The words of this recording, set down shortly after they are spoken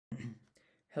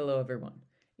Hello everyone.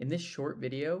 In this short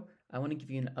video, I want to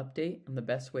give you an update on the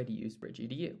best way to use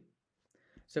BridgeEDU.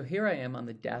 So here I am on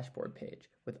the dashboard page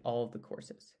with all of the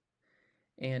courses.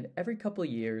 And every couple of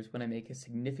years when I make a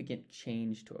significant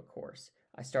change to a course,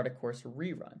 I start a course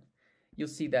rerun. You'll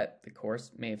see that the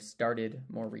course may have started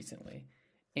more recently.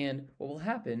 And what will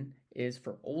happen is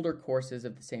for older courses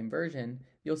of the same version,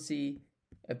 you'll see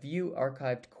a View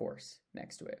Archived Course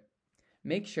next to it.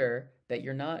 Make sure that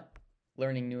you're not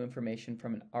learning new information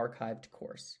from an archived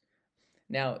course.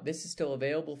 Now, this is still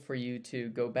available for you to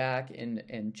go back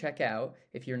and check out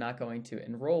if you're not going to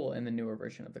enroll in the newer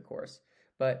version of the course.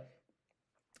 But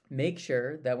make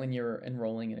sure that when you're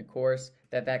enrolling in a course,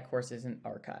 that course isn't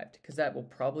archived, because that will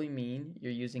probably mean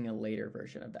you're using a later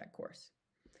version of that course.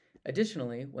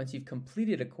 Additionally, once you've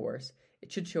completed a course,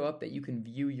 it should show up that you can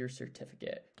view your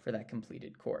certificate for that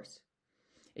completed course.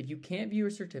 If you can't view your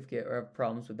certificate or have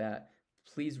problems with that,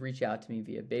 please reach out to me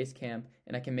via Basecamp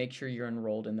and I can make sure you're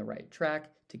enrolled in the right track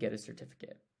to get a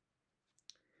certificate.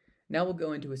 Now we'll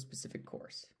go into a specific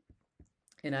course.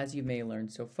 And as you may learn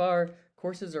so far,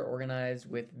 courses are organized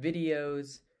with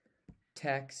videos,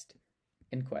 text,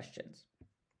 and questions.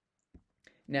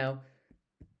 Now,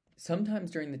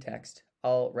 sometimes during the text,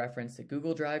 I'll reference the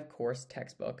Google Drive course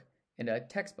textbook and a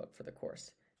textbook for the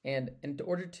course. And in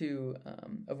order to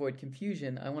avoid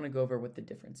confusion, I want to go over what the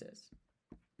difference is.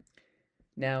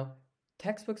 Now,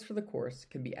 textbooks for the course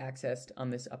can be accessed on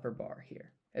this upper bar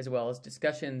here, as well as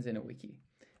discussions in a wiki.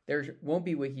 There won't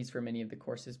be wikis for many of the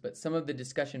courses, but some of the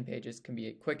discussion pages can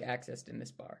be quick accessed in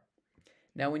this bar.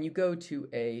 Now, when you go to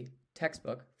a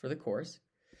textbook for the course,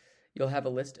 you'll have a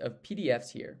list of PDFs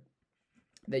here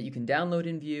that you can download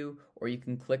and view, or you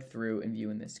can click through and view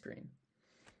in this screen.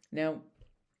 Now,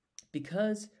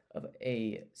 because of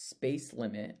a space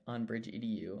limit on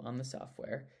BridgeEDU on the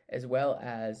software, as well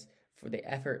as for the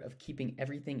effort of keeping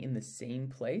everything in the same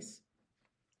place,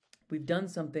 we've done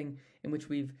something in which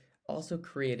we've also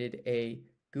created a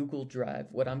Google Drive,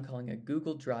 what I'm calling a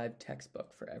Google Drive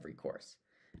textbook for every course.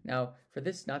 Now, for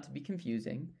this not to be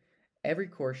confusing, every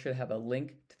course should have a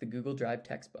link to the Google Drive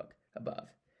textbook above.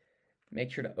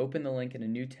 Make sure to open the link in a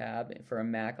new tab. For a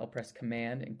Mac, I'll press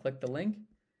Command and click the link.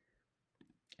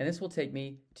 And this will take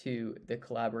me to the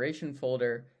collaboration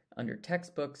folder under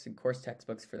textbooks and course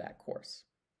textbooks for that course.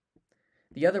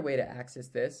 The other way to access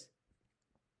this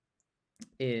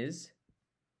is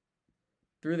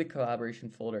through the collaboration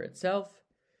folder itself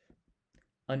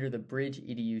under the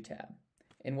BridgeEDU tab.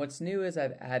 And what's new is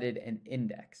I've added an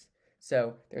index.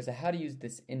 So there's a how to use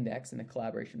this index in the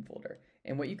collaboration folder.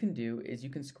 And what you can do is you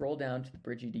can scroll down to the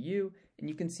BridgeEDU and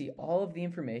you can see all of the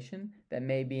information that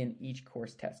may be in each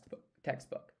course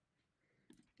textbook.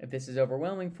 If this is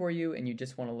overwhelming for you and you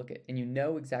just want to look at, and you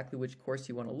know exactly which course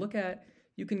you want to look at,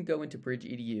 you can go into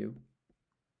BridgeEDU,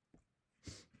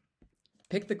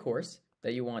 pick the course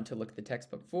that you want to look at the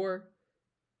textbook for,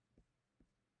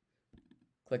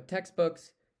 click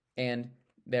textbooks, and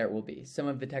there it will be. Some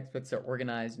of the textbooks are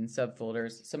organized in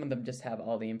subfolders. Some of them just have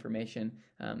all the information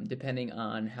depending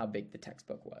on how big the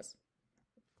textbook was.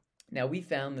 Now, we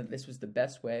found that this was the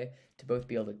best way to both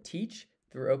be able to teach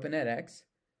through OpenEdX,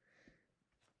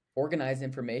 organize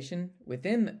information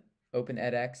within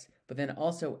OpenEdX, but then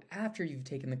also after you've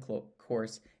taken the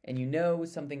course and you know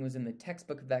something was in the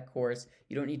textbook of that course,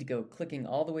 you don't need to go clicking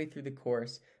all the way through the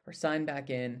course or sign back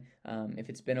in if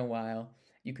it's been a while.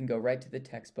 You can go right to the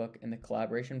textbook in the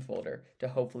collaboration folder to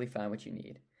hopefully find what you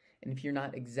need. And if you're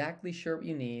not exactly sure what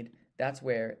you need, that's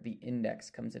where the index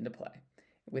comes into play.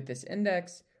 With this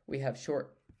index, we have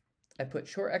I put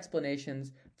short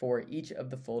explanations for each of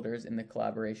the folders in the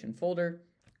collaboration folder,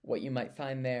 what you might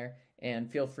find there,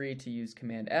 and feel free to use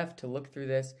Command F to look through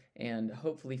this and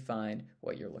hopefully find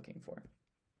what you're looking for.